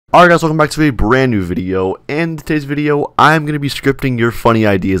Alright guys, welcome back to a brand new video, and in today's video, I'm going to be scripting your funny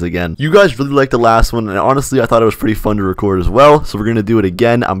ideas again. You guys really liked the last one, and honestly, I thought it was pretty fun to record as well, so we're going to do it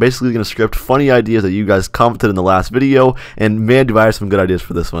again. I'm basically going to script funny ideas that you guys commented in the last video, and man, do I have some good ideas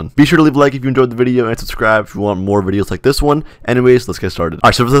for this one. Be sure to leave a like if you enjoyed the video, and subscribe if you want more videos like this one. Anyways, let's get started.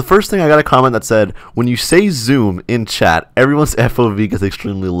 Alright, so for the first thing, I got a comment that said, when you say zoom in chat, everyone's FOV gets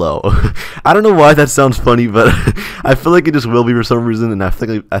extremely low. I don't know why that sounds funny, but I feel like it just will be for some reason, and I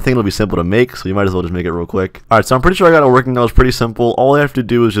think it'll be simple to make, so you might as well just make it real quick. Alright, so I'm pretty sure I got it working. That was pretty simple. All I have to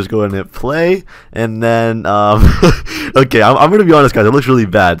do is just go ahead and hit play, and then okay, I'm gonna be honest guys, it looks really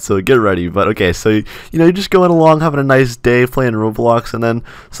bad, so get ready. But okay, so you're just going along, having a nice day playing Roblox, and then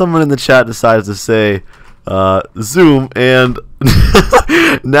someone in the chat decides to say zoom, and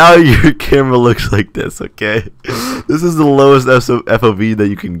now your camera looks like this. Okay, this is the lowest FOV that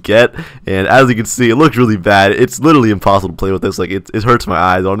you can get, and as you can see, it looks really bad. It's literally impossible to play with this. Like, it hurts my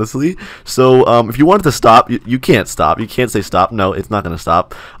eyes, honestly. So if you wanted to stop, you can't stop. You can't say stop. No, it's not gonna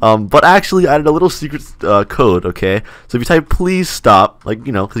stop. But actually, I added a little secret code. Okay, so if you type please stop, like,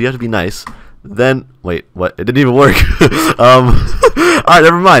 because you have to be nice, then wait, what? It didn't even work. Alright,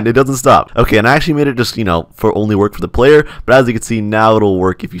 never mind, it doesn't stop. Okay, and I actually made it just, for only work for the player, but as you can see, now it'll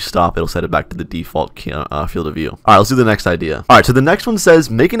work. If you stop, it'll set it back to the default field of view. Alright, let's do the next idea. Alright, so the next one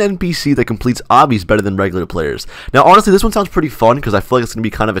says, make an NPC that completes obbies better than regular players. Now, honestly, this one sounds pretty fun, because I feel like it's going to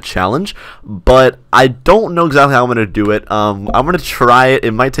be kind of a challenge, but I don't know exactly how I'm going to do it. I'm going to try it.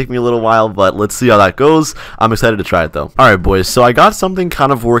 It might take me a little while, but let's see how that goes. I'm excited to try it, though. Alright, boys, so I got something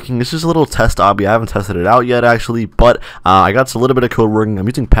kind of working. It's just a little test obby. I haven't tested it out yet, actually, but I got a little bit of code working. I'm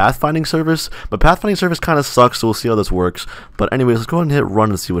using pathfinding service, but pathfinding service kind of sucks, so we'll see how this works. But anyways, let's go ahead and hit run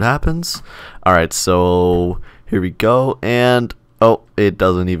and see what happens. Alright, so here we go, and oh, it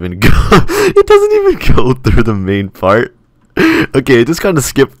doesn't even go it doesn't even go through the main part. Okay, it just kind of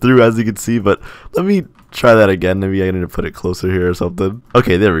skipped through, as you can see, but let me try that again. Maybe I need to put it closer here or something.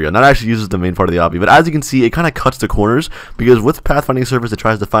 Okay, there we go. Now it actually uses the main part of the obby, but as you can see, it kind of cuts the corners, because with pathfinding service, it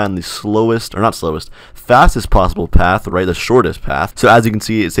tries to find the slowest, or not slowest, fastest possible path, right? The shortest path. So as you can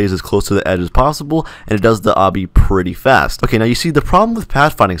see, it stays as close to the edge as possible, and it does the obby pretty fast. Okay, now you see the problem with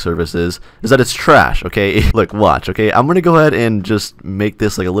pathfinding service is that it's trash. Okay, look, watch. Okay, I'm gonna go ahead and just make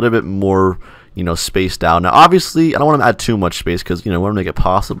this like a little bit more, spaced out. Now, obviously, I don't want to add too much space, because, we want to make it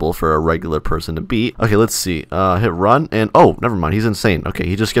possible for a regular person to beat. Okay, let's see. Hit run, and oh, never mind. He's insane. Okay,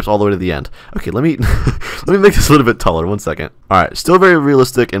 he just skips all the way to the end. Okay, let me let me make this a little bit taller. 1 second. All right, still very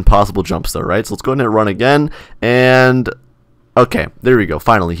realistic and possible jumps though, right? So let's go ahead and hit run again, and okay, there we go.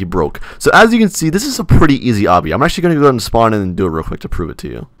 Finally, he broke. So as you can see, this is a pretty easy obby. I'm actually going to go ahead and spawn in and do it real quick to prove it to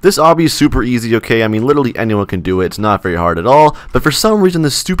you. This obby is super easy, okay? I mean, literally anyone can do it. It's not very hard at all. But for some reason,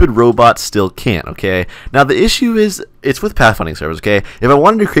 this stupid robot still can't, okay? Now, the issue is, it's with pathfinding servers, okay? If I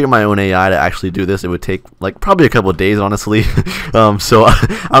wanted to create my own AI to actually do this, it would take, like, probably a couple of days, honestly. So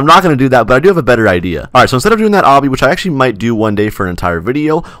I'm not going to do that, but I do have a better idea. All right, so instead of doing that obby, which I actually might do one day for an entire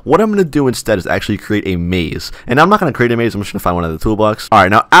video, what I'm going to do instead is actually create a maze. And I'm not going to create a maze. I'm just going to find one of the toolbox. All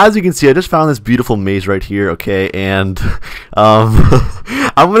right, now as you can see, I just found this beautiful maze right here, okay, and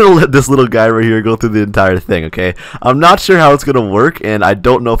I'm gonna let this little guy right here go through the entire thing, okay? I'm not sure how it's gonna work, and I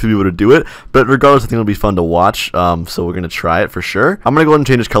don't know if you'll be able to do it, but regardless, I think it'll be fun to watch. So we're gonna try it for sure. I'm gonna go ahead and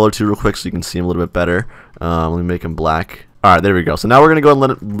change his color too real quick so you can see him a little bit better. Let me make him black. Alright, there we go. So now we're going to go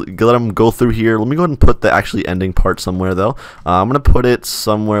and let him go through here. Let me go ahead and put the actually ending part somewhere, though. I'm going to put it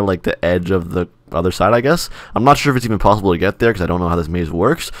somewhere like the edge of the other side, I guess. I'm not sure if it's even possible to get there, because I don't know how this maze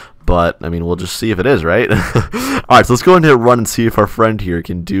works. But, I mean, we'll just see if it is, right? Alright, so let's go ahead and hit run and see if our friend here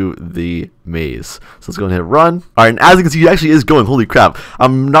can do the maze. So let's go ahead and hit run. Alright, and as you can see, he actually is going. Holy crap.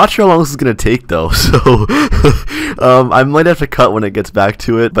 I'm not sure how long this is going to take, though. So, I might have to cut when it gets back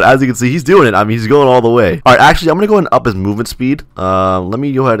to it. But as you can see, he's doing it. I mean, he's going all the way. Alright, actually, I'm going to go ahead and up his movement speed. Let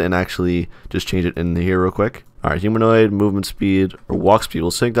me go ahead and actually just change it in here real quick. Alright, humanoid, movement speed, or walk speed.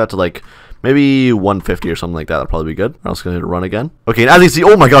 We'll sync that to, like, maybe 150 or something like that. That'll probably be good. I'm just going to hit run again. Okay, and as you can see,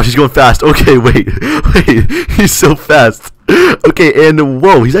 oh my gosh, he's going fast. Okay, wait, he's so fast. Okay, and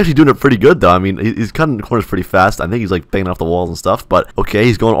whoa, he's actually doing it pretty good, though. I mean, he's cutting the corners pretty fast. I think he's, like, banging off the walls and stuff, but okay,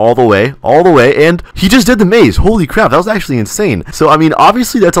 he's going all the way, and he just did the maze. Holy crap, that was actually insane. So, I mean,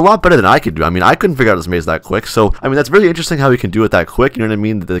 obviously, that's a lot better than I could do. I mean, I couldn't figure out this maze that quick, so, I mean, that's really interesting how he can do it that quick, you know what I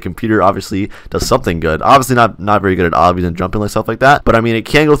mean? The computer obviously does something good. Obviously, not very good at obbies and jumping like stuff like that, but, I mean, it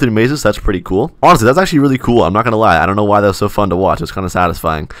can go through mazes, so that's pretty cool. Honestly, that's actually really cool. I'm not gonna lie. I don't know why that was so fun to watch. It's kind of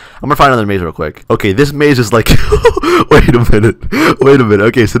satisfying. I'm gonna find another maze real quick. Okay, this maze is like, wait, Wait a minute.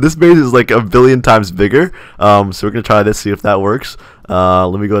 Okay, so this base is like a billion times bigger. So we're gonna try this, see if that works.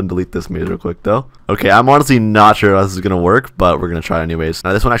 Let me go ahead and delete this maze real quick though. Okay, I'm honestly not sure how this is gonna work, but we're gonna try anyways.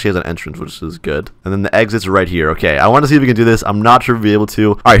 Now this one actually has an entrance, which is good. And then the exit's right here. Okay, I want to see if we can do this. I'm not sure if we'll be able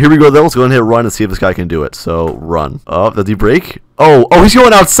to. All right, here we go though. Let's go ahead and hit run and see if this guy can do it. So run. Oh, does he break? Oh, he's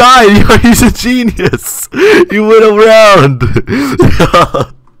going outside. He's a genius. He went around.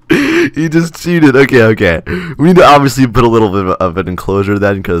 He just cheated. Okay. We need to obviously put a little bit of an enclosure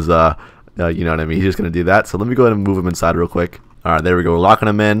then, because you know what I mean. He's just gonna do that. So let me go ahead and move him inside real quick. All right, there we go. We're locking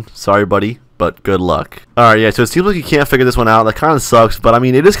him in. Sorry, buddy, but good luck. All right, yeah, so it seems like you can't figure this one out. That kind of sucks, but I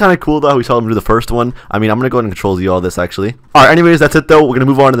mean, it is kind of cool though. We saw him do the first one. I mean, I'm gonna go ahead and control Z all this actually. All right, anyways, that's it though. We're gonna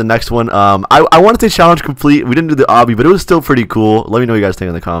move on to the next one. I want to say challenge complete. We didn't do the obby, but it was still pretty cool. Let me know what you guys think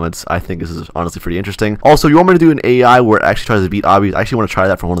in the comments. I think this is honestly pretty interesting. Also, you want me to do an AI where it actually tries to beat obbies? I actually want to try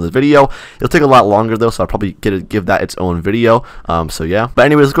that for one of the video. It'll take a lot longer though, so I'll probably give that its own video. So yeah. But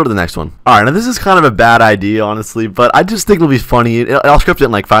anyways, let's go to the next one. All right, now this is kind of a bad idea, honestly, but I just think it'll be funny. I'll script it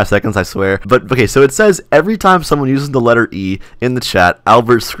in like 5 seconds, I swear. But okay, so it says every time someone uses the letter E in the chat,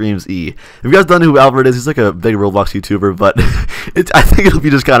 Albert screams E. If you guys don't know who Albert is, he's like a big Roblox YouTuber, but I think it'll be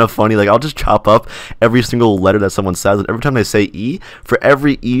just kind of funny. Like, I'll just chop up every single letter that someone says, and every time they say E, for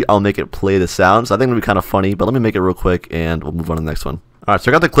every E, I'll make it play the sound. So I think it'll be kind of funny, but let me make it real quick, and we'll move on to the next one. Alright,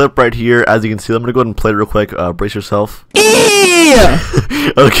 so I got the clip right here. As you can see, I'm going to go ahead and play it real quick. Brace yourself.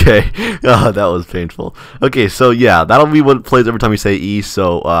 Okay. Oh, that was painful. Okay, so yeah, that'll be what plays every time you say E,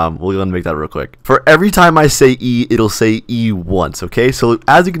 so we'll go ahead and make that real quick. For every time I say E, it'll say E once, okay? So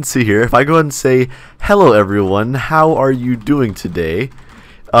as you can see here, if I go ahead and say, hello everyone, how are you doing today?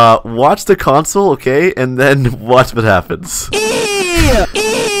 Watch the console, okay? And then watch what happens.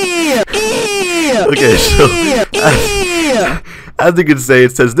 Okay, so as you can say,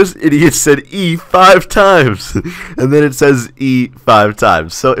 it says this idiot said E 5 times, and then it says E 5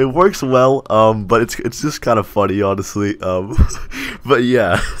 times. So it works well, but it's just kind of funny, honestly. But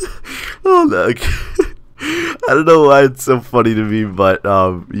yeah, I don't know why it's so funny to me, but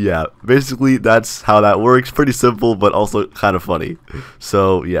yeah, basically that's how that works. Pretty simple, but also kind of funny.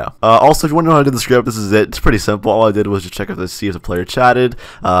 So yeah. Also, if you want to know how to do the script, this is it. It's pretty simple. All I did was just check if see if the player chatted,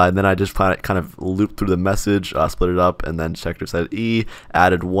 and then I just kind of looped through the message, split it up, and then checked if it said E,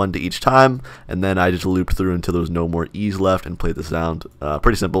 added 1 to each time, and then I just looped through until there was no more E's left and played the sound.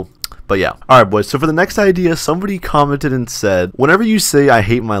 Pretty simple. But yeah. Alright boys, so for the next idea, somebody commented and said, whenever you say I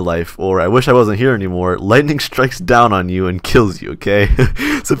hate my life or I wish I wasn't here anymore, lightning strikes down on you and kills you, okay?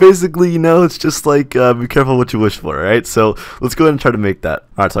 So basically, you know, it's just like, be careful what you wish for, alright? So let's go ahead and try to make that.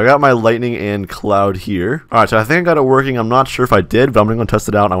 Alright, so I got my lightning and cloud here. Alright, so I think I got it working. I'm not sure if I did, but I'm going to test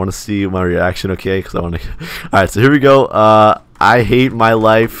it out and I want to see my reaction, okay? Because I want to... Alright, so here we go. I hate my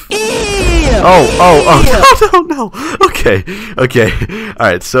life. No. Okay.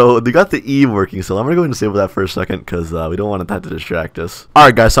 Alright, so they got the E working, so I'm gonna go ahead and disable that for a second because we don't want that to distract us.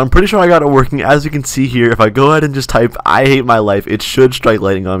 Alright guys, so I'm pretty sure I got it working. As you can see here, if I go ahead and just type I hate my life, it should strike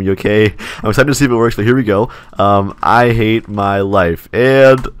lightning on me, okay? I'm excited to see if it works, but here we go. I hate my life,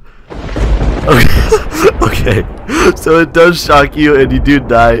 and... Okay, so it does shock you and you do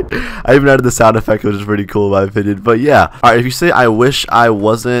die. I even added the sound effect, which is pretty cool in my opinion, but yeah. Alright, if you say I wish I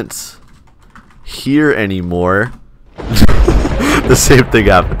wasn't here anymore, the same thing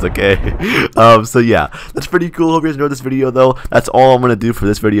happens, okay? So yeah, that's pretty cool. Hope you guys enjoyed this video though. That's all I'm gonna do for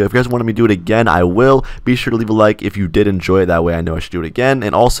this video. If you guys want me to do it again, I will. Be sure to leave a like if you did enjoy it, that way I know I should do it again,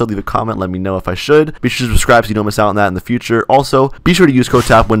 and also leave a comment, let me know if I should. Be sure to subscribe so you don't miss out on that in the future. Also, be sure to use code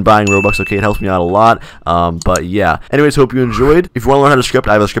TAP when buying Robux, okay? It helps me out a lot. But yeah, anyways, hope you enjoyed. If you want to learn how to script,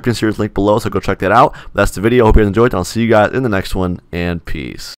 I have a scripting series link below, so go check that out. That's the video. Hope you guys enjoyed, and I'll see you guys in the next one, and peace.